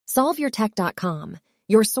SolveYourTech.com,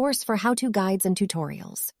 your source for how-to guides and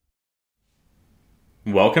tutorials.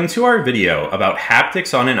 Welcome to our video about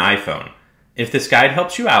haptics on an iPhone. If this guide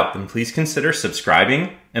helps you out, then please consider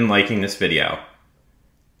subscribing and liking this video.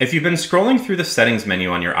 If you've been scrolling through the settings menu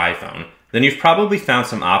on your iPhone, then you've probably found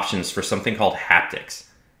some options for something called haptics.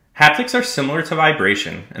 Haptics are similar to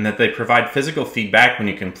vibration in that they provide physical feedback when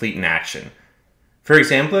you complete an action. For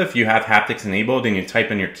example, if you have haptics enabled and you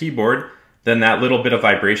type on your keyboard, then that little bit of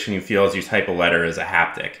vibration you feel as you type a letter is a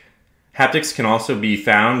haptic. Haptics can also be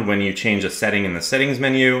found when you change a setting in the settings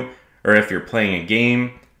menu, or if you're playing a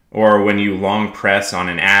game, or when you long press on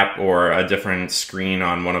an app or a different screen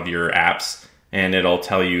on one of your apps, and it'll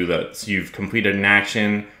tell you that you've completed an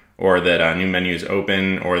action, or that a new menu is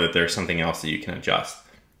open, or that there's something else that you can adjust.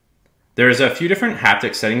 There's a few different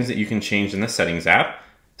haptic settings that you can change in the settings app.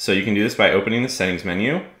 So you can do this by opening the settings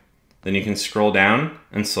menu. Then you can scroll down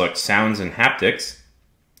and select sounds and haptics.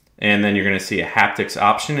 And then you're going to see a haptics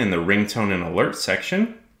option in the ringtone and alert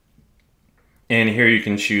section. And here you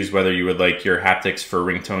can choose whether you would like your haptics for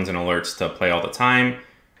ringtones and alerts to play all the time,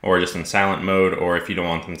 or just in silent mode, or if you don't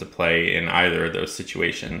want them to play in either of those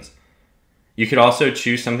situations. You could also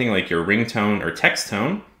choose something like your ringtone or text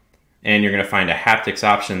tone, and you're going to find a haptics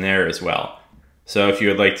option there as well. So if you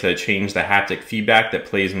would like to change the haptic feedback that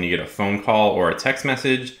plays when you get a phone call or a text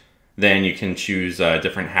message, then you can choose a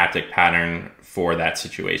different haptic pattern for that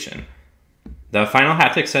situation. The final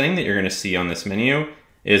haptic setting that you're going to see on this menu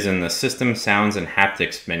is in the System Sounds and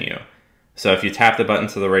Haptics menu. So if you tap the button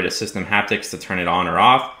to the right of System Haptics to turn it on or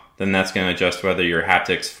off, then that's going to adjust whether your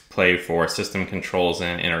haptics play for system controls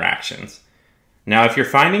and interactions. Now, if you're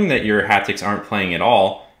finding that your haptics aren't playing at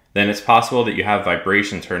all, then it's possible that you have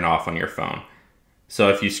vibration turned off on your phone. So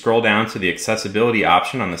if you scroll down to the accessibility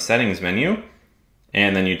option on the settings menu,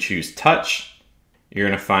 and then you choose touch, you're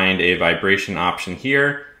going to find a vibration option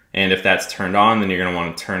here. And if that's turned on, then you're going to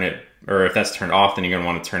want to turn it, or if that's turned off, then you're going to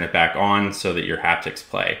want to turn it back on so that your haptics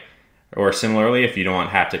play. Or similarly, if you don't want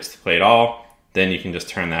haptics to play at all, then you can just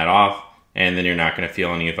turn that off, and then you're not going to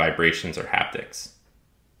feel any vibrations or haptics.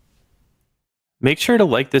 Make sure to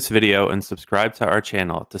like this video and subscribe to our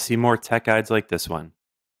channel to see more tech guides like this one.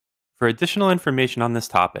 For additional information on this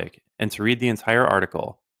topic and to read the entire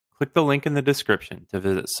article, click the link in the description to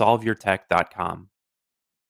visit SolveYourTech.com.